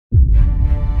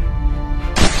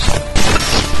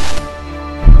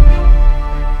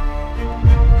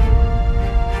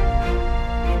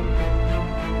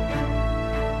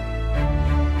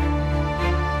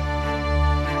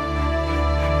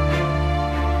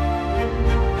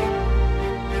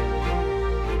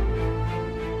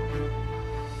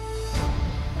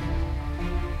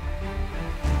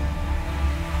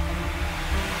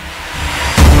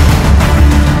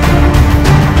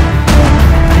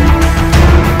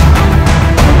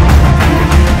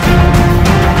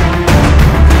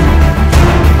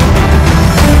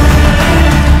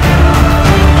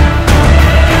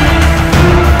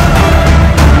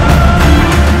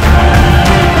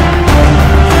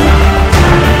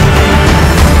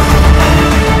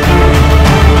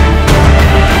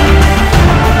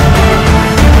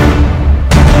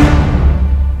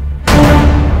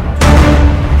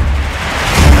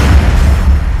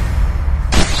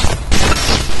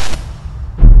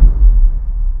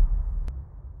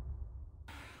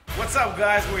What's up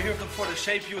guys, we're here for the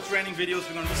ShapeYOU training videos.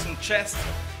 We're gonna do some chest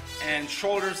and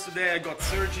shoulders today. I got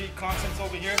Sergi Constance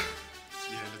over here.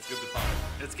 Yeah, let's get the pump.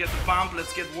 Let's get the pump,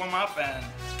 let's get warm up and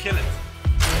kill it.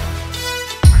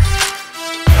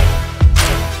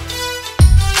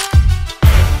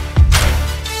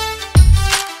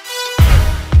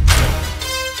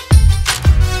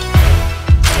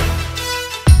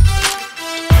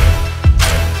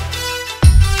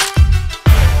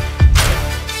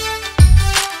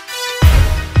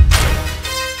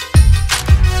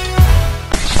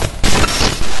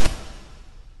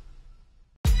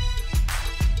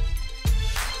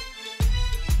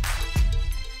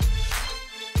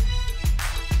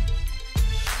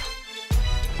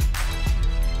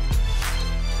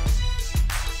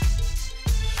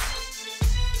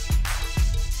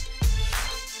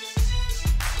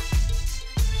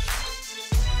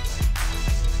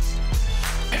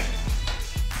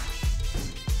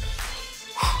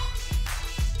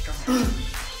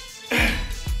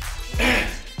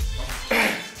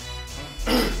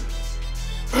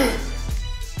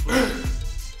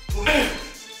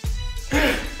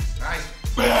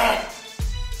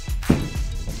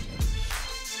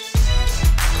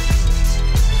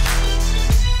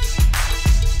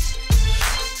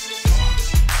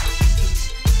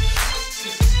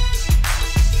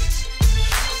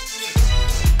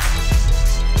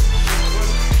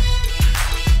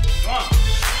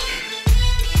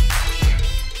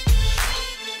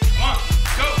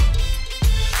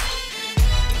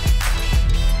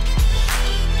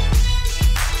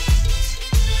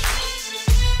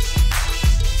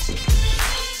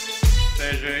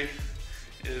 Sergi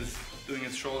is doing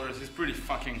his shoulders. He's pretty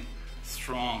fucking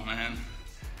strong, man.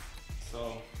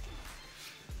 So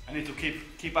I need to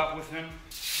keep up with him.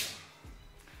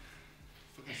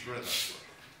 Fucking shred that.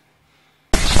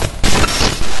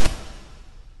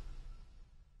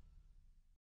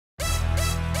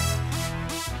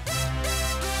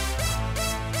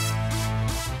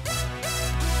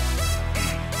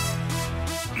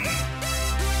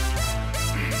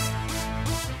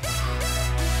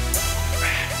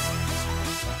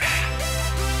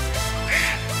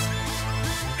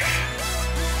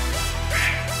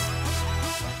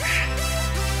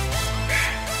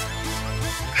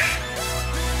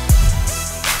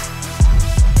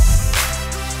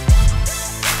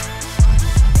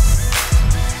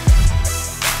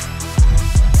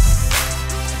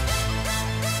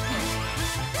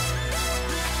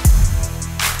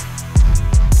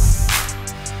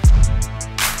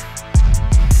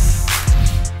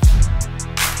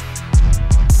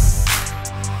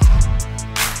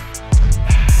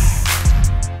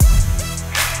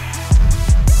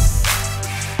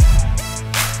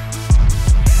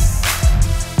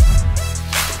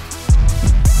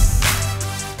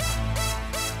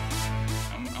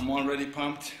 Already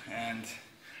pumped and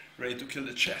ready to kill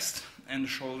the chest and the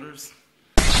shoulders.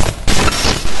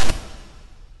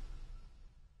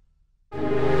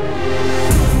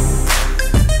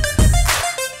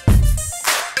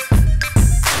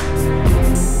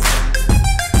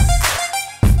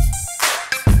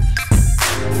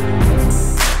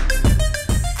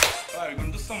 Alright, we're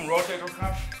going to do some rotator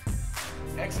cuff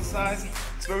exercise.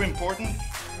 It's very important.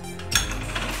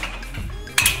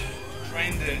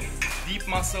 Train the deep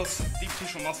muscles, deep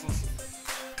tissue muscles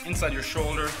inside your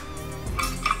shoulder.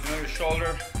 You know, your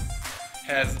shoulder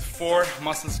has 4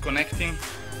 muscles connecting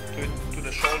to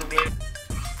the shoulder blade.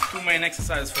 2 main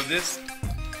exercises for this.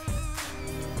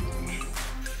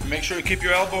 Make sure you keep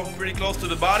your elbow pretty close to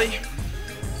the body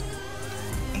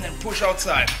and then push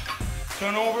outside.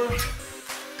 Turn over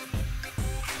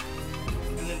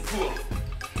and then pull.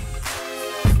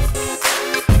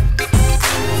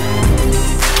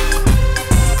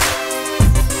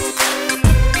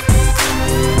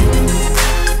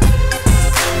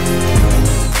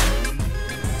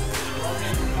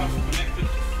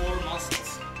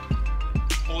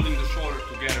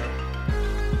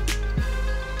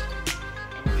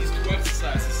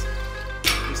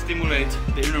 Stimulate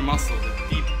the inner muscle, the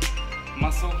deep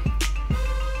muscle.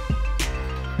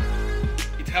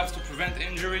 It helps to prevent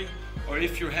injury, or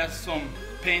if you have some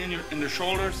pain in the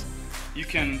shoulders, you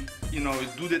can,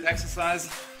 do that exercise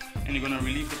and you're gonna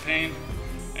relieve the pain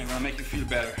and gonna make you feel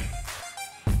better.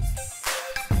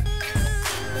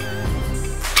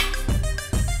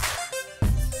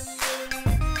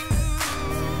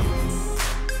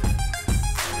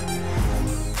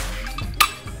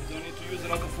 You don't need to use a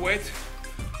lot of weight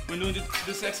when doing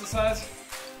this exercise,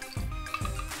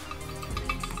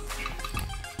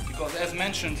 because as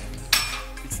mentioned,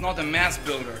 it's not a mass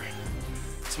builder.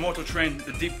 It's more to train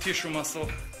the deep tissue muscle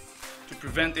to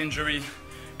prevent injury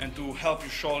and to help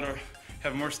your shoulder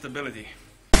have more stability.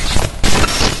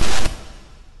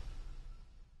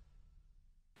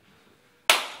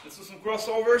 Let's do some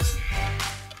crossovers.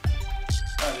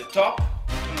 At the top,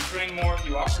 you're going to train more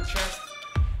your upper chest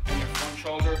and your front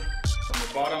shoulder from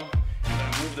the bottom. You're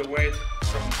going to move the weight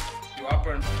from your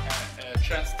upper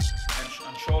chest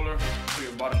and shoulder to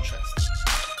your bottom chest.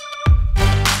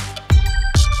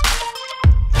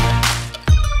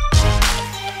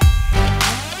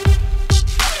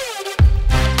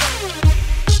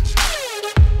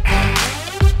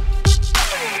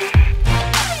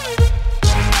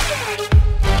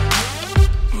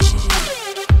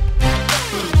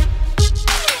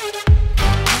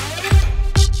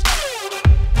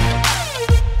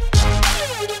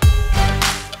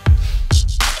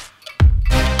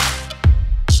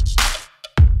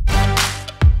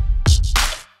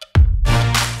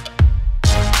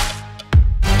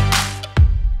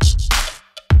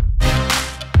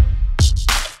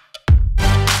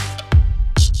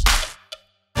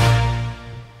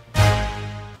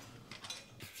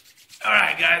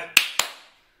 Alright guys,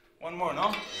 one more,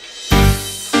 no?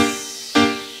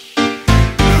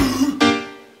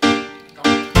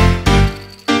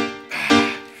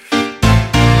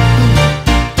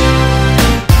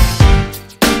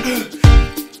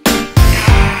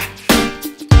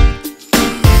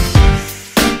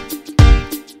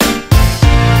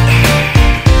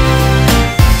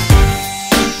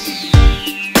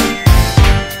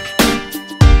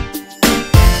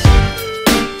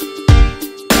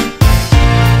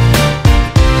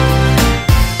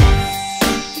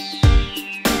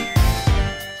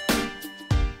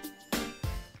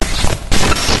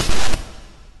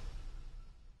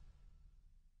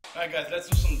 Alright guys, let's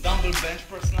do some dumbbell bench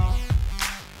press now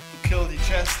to kill the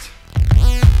chest.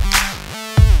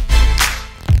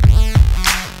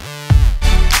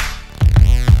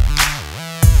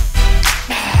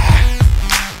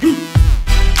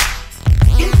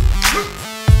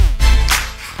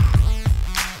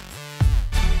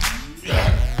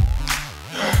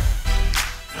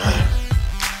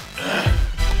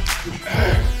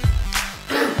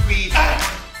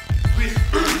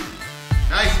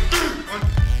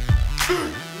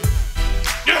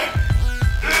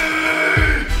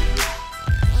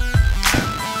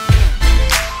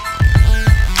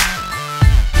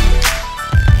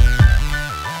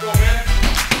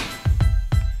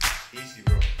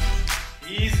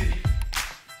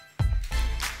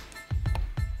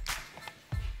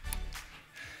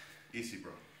 Easy,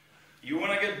 bro. You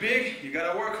want to get big, you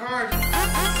gotta work hard.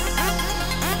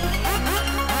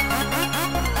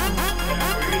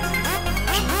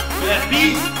 That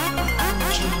beat.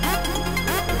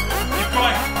 Keep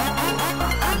going.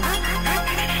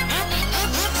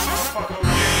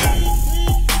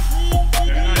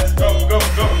 Very nice. Go, go,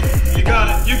 go. You got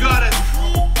it. You got it.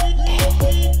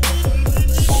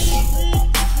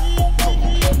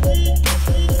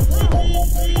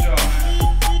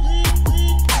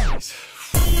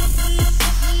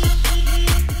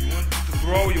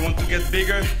 Get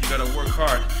bigger, you gotta work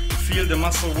hard. Feel the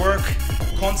muscle work,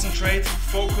 concentrate,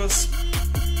 focus,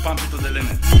 pump it to the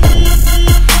limit.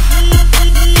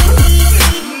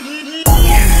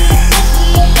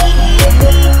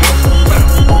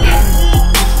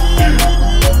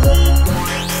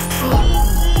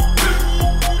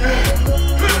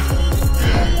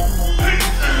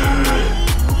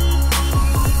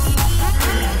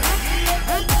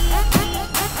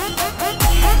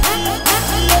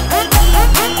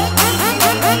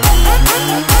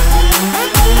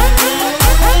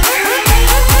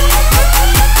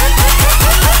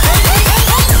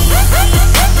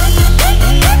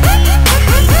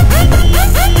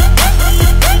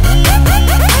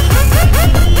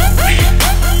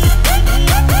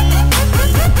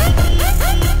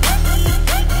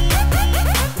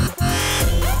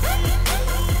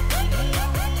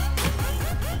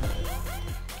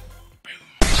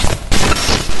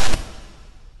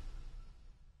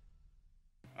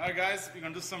 Alright guys, we're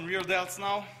going to do some rear delts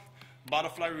now.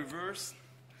 Butterfly reverse.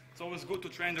 It's always good to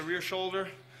train the rear shoulder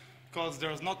because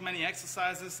there's not many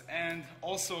exercises, and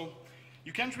also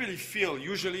you can't really feel,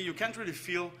 usually you can't really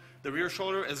feel the rear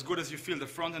shoulder as good as you feel the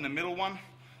front and the middle one.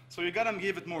 So you got to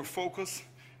give it more focus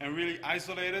and really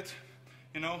isolate it,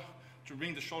 you know, to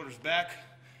bring the shoulders back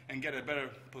and get a better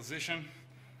position.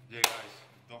 Yeah guys,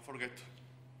 don't forget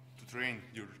to train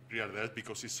your rear delt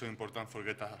because it's so important for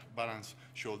get a balanced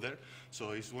shoulder.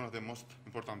 So it's one of the most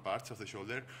important parts of the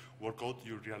shoulder. Work out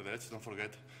your rear delts, don't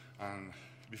forget, and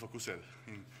be focused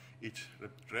in each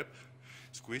rep.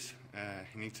 Squeeze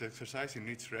in each exercise, in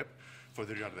each rep for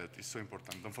the rear delt. It's so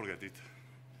important, don't forget it.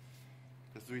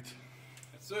 Let's do it.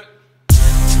 Let's do it.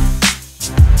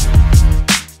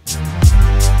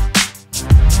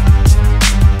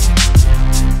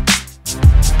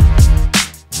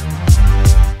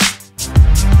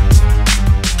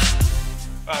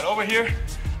 Over here,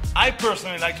 I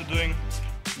personally like to doing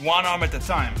one arm at a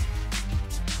time,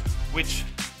 which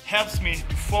helps me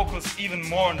to focus even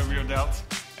more on the rear delt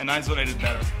and isolate it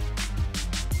better.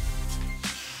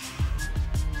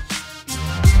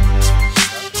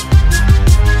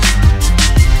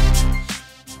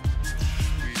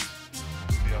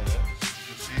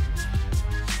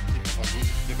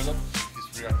 Develop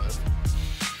his rear delt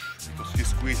because he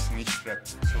squeezes in each rep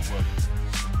so well.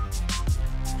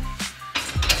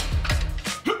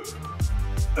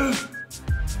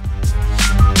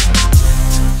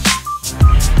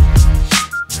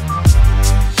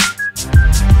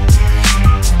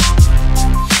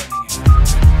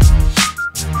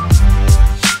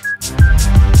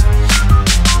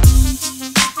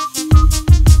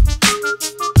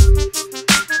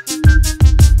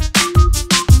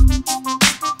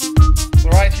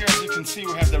 See,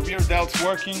 we have the rear delts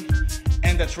working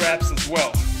and the traps as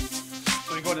well.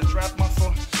 So we got the trap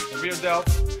muscle, the rear delt,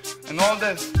 and all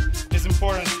this is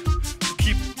important to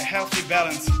keep a healthy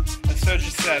balance, as Sergi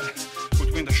said,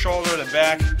 between the shoulder, the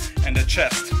back, and the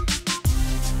chest.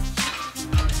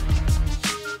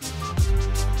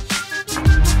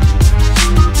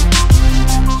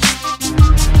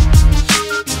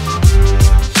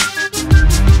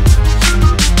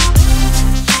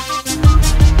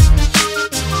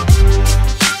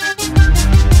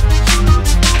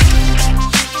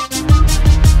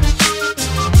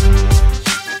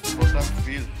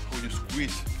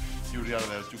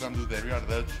 You can do the rear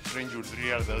delt, train your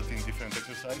rear delt in different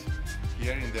exercises.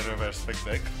 Here in the reverse pec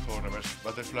deck or reverse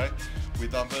butterfly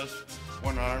with dumbbells,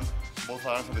 one arm, both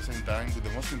arms at the same time. But the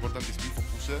most important is be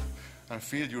focused and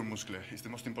feel your muscle. It's the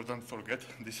most important. Forget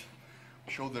this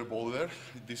shoulder boulder,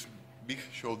 this big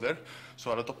shoulder.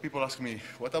 So a lot of people ask me,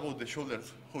 what about the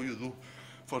shoulders? How you do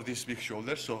for this big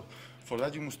shoulder? So for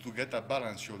that you must to get a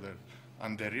balanced shoulder,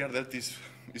 and the rear delt is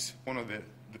one of the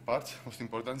parts most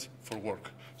important for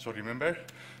work. So remember,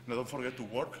 now don't forget to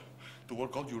work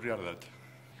out your rear delt.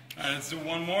 Alright, let's do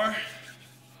one more.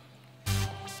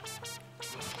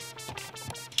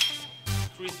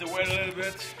 Squeeze the weight a little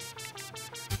bit.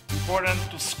 Important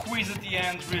to squeeze at the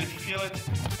end, really feel it.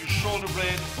 Your shoulder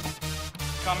blade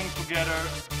coming together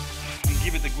and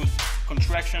give it a good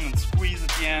contraction and squeeze at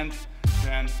the end,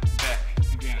 then back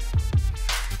again.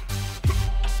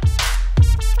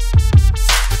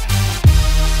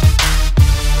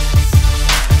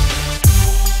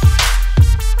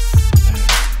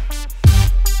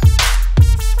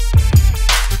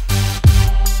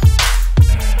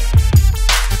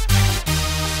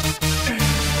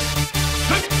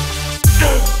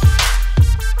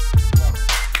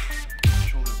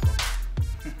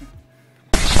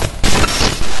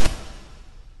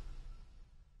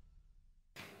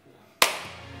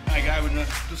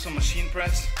 Do some machine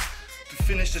press to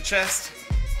finish the chest.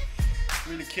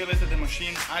 Really kill it at the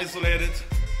machine, isolate it.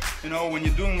 You know, when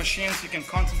you're doing machines, you can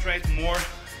concentrate more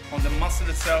on the muscle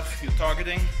itself you're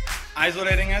targeting,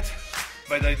 isolating it.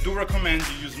 But I do recommend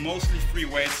you use mostly free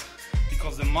weights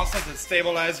because the muscles that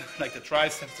stabilize, like the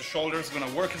triceps, the shoulders, are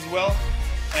gonna work as well,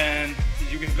 and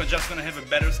you're just gonna have a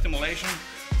better stimulation.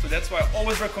 So that's why I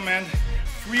always recommend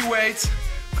free weights,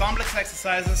 complex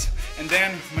exercises, and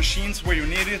then machines where you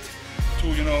need it to,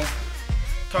 you know,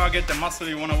 target the muscle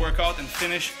you want to work out and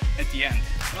finish at the end.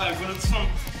 Alright, we're gonna do some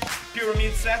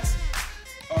pyramid sets,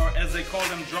 or as they call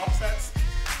them, drop sets.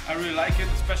 I really like it,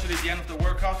 especially at the end of the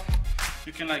workout.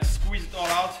 You can like squeeze it all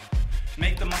out,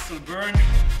 make the muscle burn.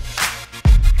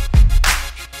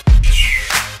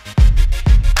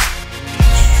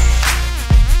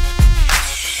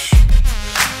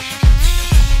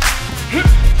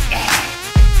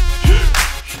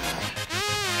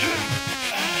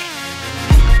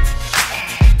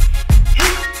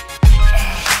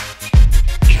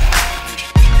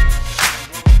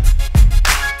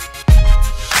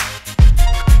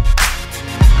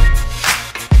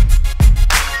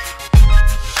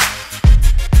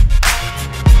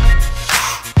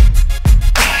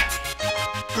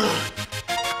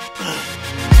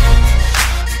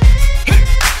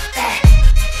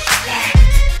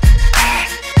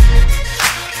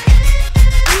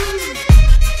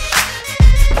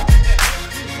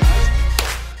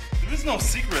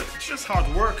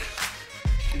 Hard work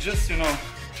and just, you know,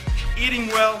 eating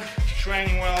well,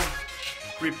 training well,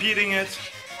 repeating it,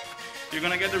 you're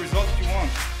gonna get the result that you want.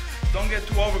 Don't get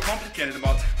too overcomplicated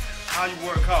about how you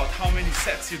work out, how many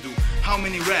sets you do, how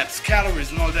many reps,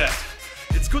 calories and all that.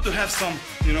 It's good to have some,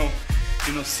 you know,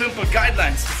 you know, simple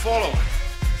guidelines to follow.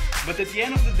 But at the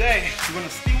end of the day, you're gonna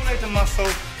stimulate the muscle,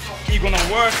 you're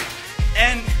gonna work,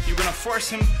 and you're gonna force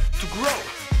him to grow.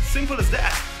 Simple as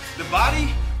that. The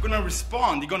body gonna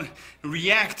respond, you're gonna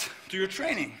react to your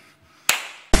training.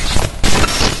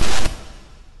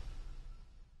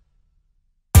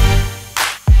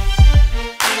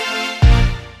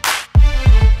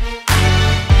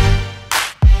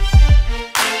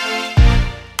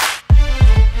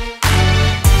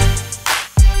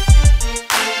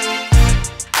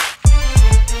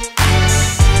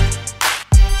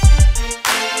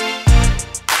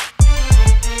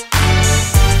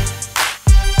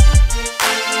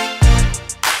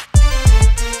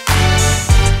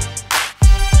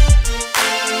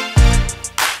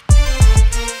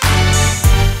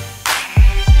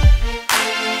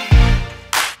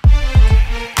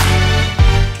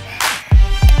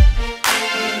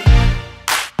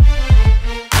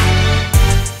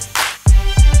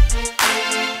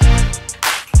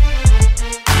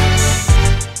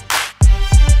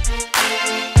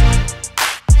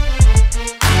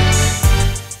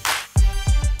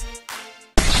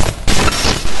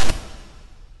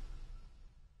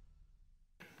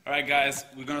 Alright guys,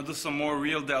 we're gonna do some more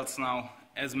rear delts now.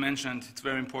 As mentioned, it's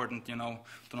very important, you know,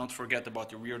 to not forget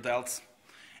about your rear delts.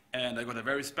 And I got a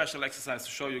very special exercise to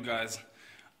show you guys.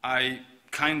 I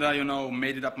kinda, you know,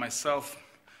 made it up myself,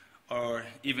 or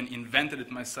even invented it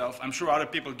myself. I'm sure other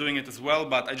people doing it as well,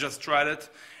 but I just tried it.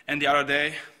 And the other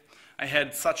day, I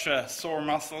had such a sore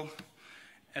muscle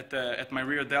at my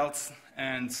rear delts,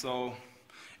 and so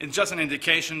it's just an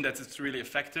indication that it's really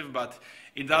effective, but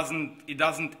it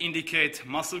doesn't indicate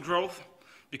muscle growth,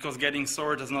 because getting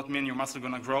sore does not mean your muscle is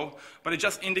going to grow, but it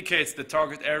just indicates the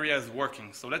target area is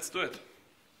working. So let's do it.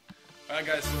 Alright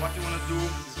guys, so what you want to do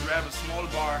is grab a small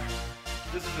bar.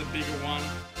 This is a bigger one.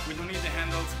 We don't need the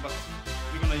handles, but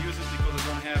we're going to use it because we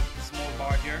don't have a small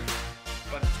bar here,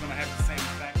 but it's going to have the same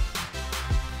effect.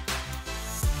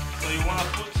 So you want to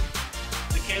put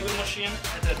the cable machine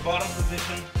at that bottom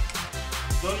position.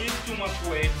 Don't use too much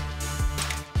weight.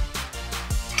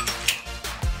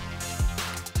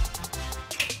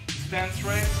 Stand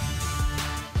straight,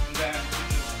 and then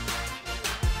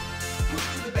push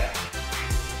to the back.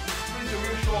 Squeeze the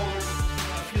rear shoulder.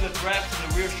 I feel the traps in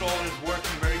the rear shoulder is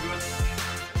working very good.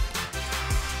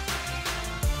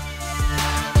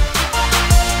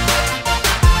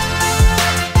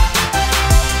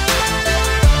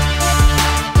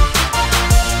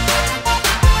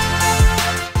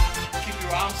 Keep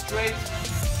your arms straight,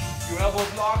 your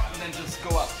elbows locked, and then just go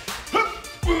up.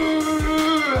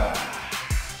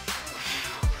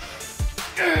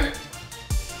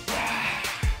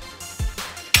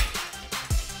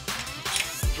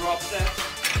 Drop set.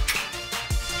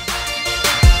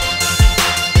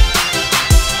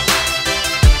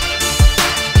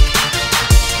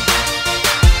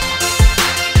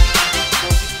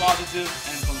 Focus positive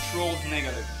and control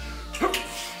negative.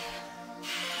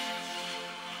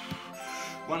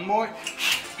 One more.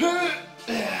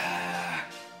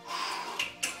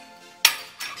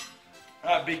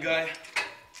 Alright, big guy.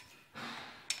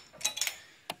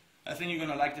 I think you're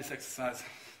gonna like this exercise.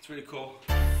 It's really cool.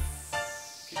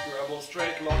 Keep your elbows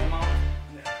straight, lock them out,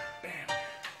 and then bam.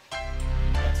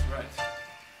 That's right.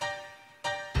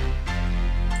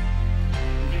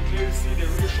 You can clearly see the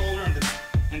rear shoulder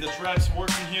and the traps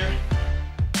working here.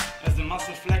 As the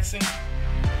muscle flexing,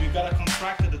 you gotta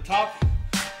contract at the top.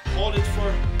 Hold it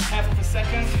for half of a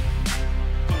second.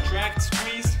 Contract,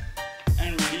 squeeze,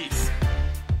 and release.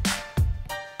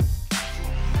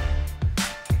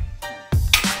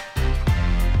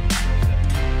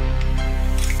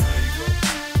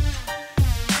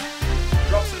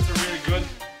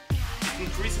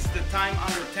 Time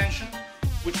under tension,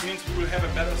 which means we will have a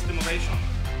better stimulation.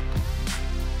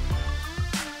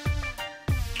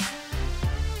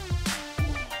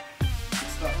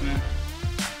 Good stuff, man.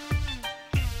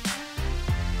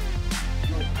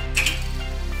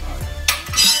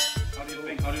 How do you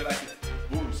think? How do you like it?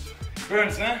 Burns.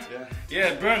 Burns, huh? Yeah. Yeah,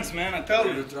 it burns, man. I tell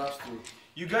you.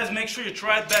 You guys make sure you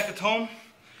try it back at home,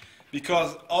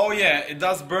 because oh yeah, it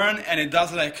does burn, and it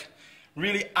does like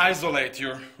really isolate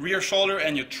your rear shoulder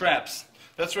and your traps.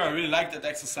 That's why I really like that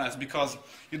exercise, because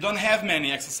you don't have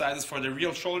many exercises for the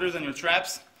rear shoulders and your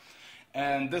traps,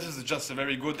 and this is just a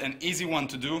very good and easy one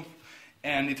to do,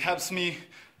 and it helps me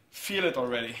feel it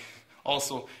already.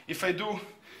 Also, if I do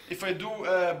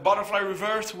a butterfly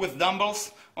reverse with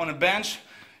dumbbells on a bench,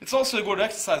 it's also a good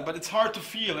exercise, but it's hard to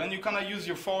feel, and you kind of use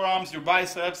your forearms, your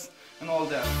biceps, and all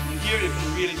that. And here you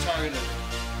can really target it.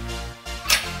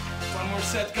 One more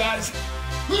set, guys.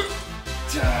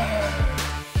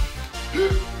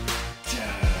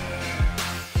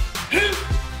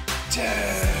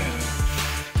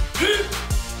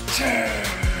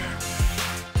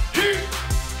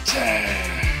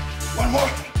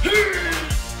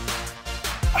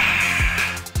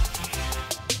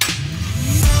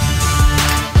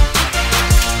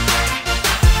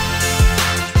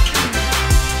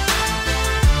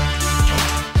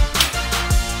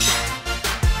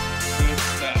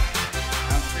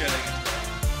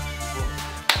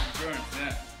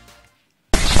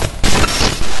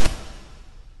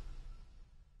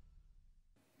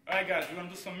 Alright guys, we're gonna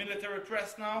do some military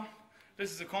press now.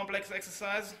 This is a complex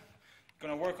exercise.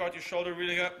 Gonna work out your shoulder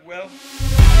really well.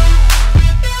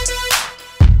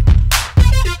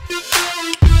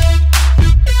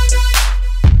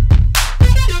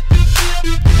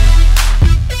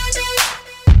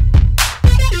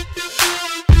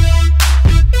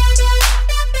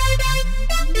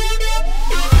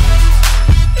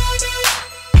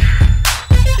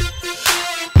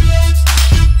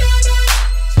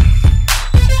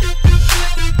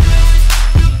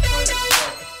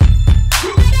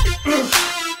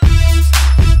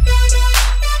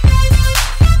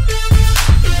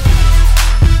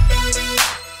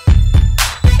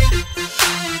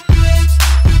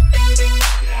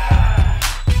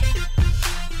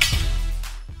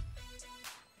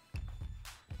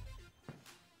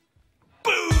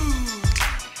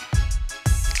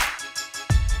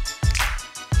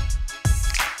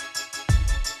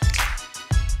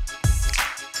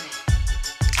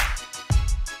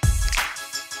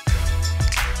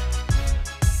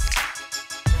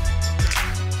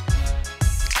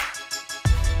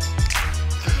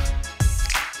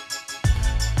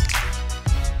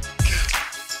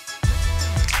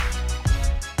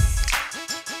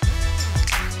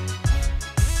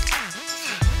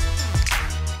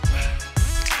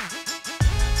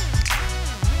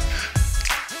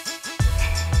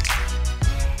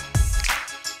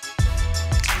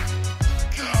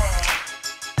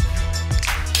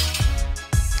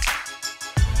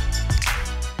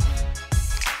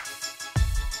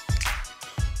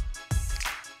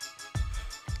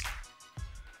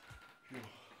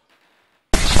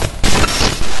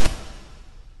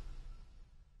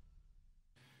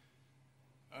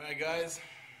 Alright guys,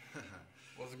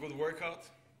 was a good workout?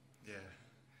 Yeah.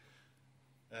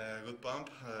 Good pump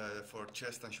for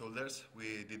chest and shoulders.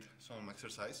 We did some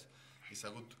exercise. It's a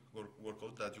good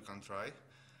workout that you can try.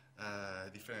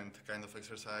 Different kind of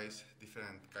exercise,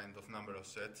 different kind of number of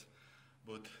sets,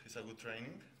 but it's a good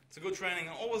training. It's a good training,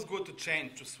 and always good to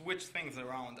change, to switch things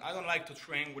around. I don't like to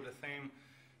train with the same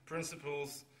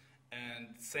principles and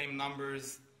same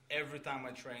numbers every time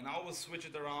I train. I always switch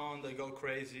it around, I go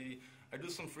crazy, I do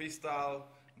some freestyle,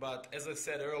 but as I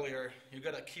said earlier, you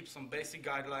gotta keep some basic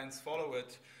guidelines, follow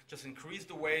it, just increase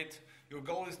the weight. Your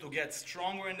goal is to get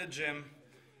stronger in the gym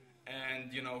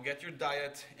and, you know, get your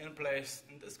diet in place,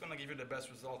 and this is gonna give you the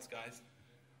best results, guys.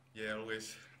 Yeah,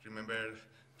 always remember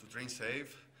to train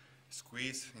safe,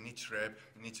 squeeze in each rep,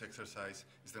 in each exercise.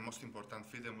 It's the most important.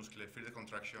 Feel the muscle, feel the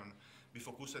contraction, be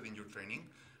focused in your training,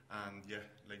 and yeah,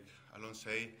 like Alon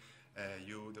say,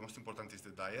 the most important is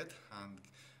the diet, and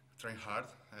train hard,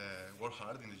 work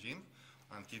hard in the gym,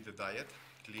 and keep the diet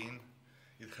clean,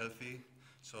 eat healthy,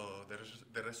 so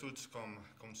the results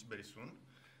comes very soon.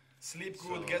 Sleep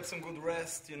good, get some good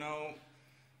rest, you know,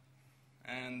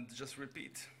 and just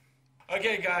repeat.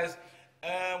 Okay guys,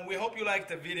 we hope you liked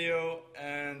the video,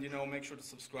 and you know, make sure to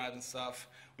subscribe and stuff.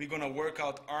 We're gonna work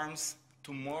out arms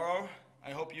tomorrow. I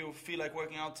hope you feel like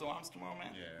working out some arms tomorrow,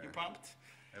 man. Yeah. You pumped?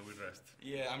 I will rest.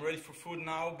 Yeah, I'm ready for food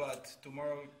now, but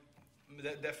tomorrow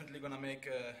definitely gonna make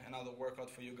another workout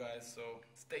for you guys, so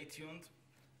stay tuned.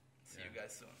 See you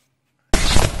guys soon.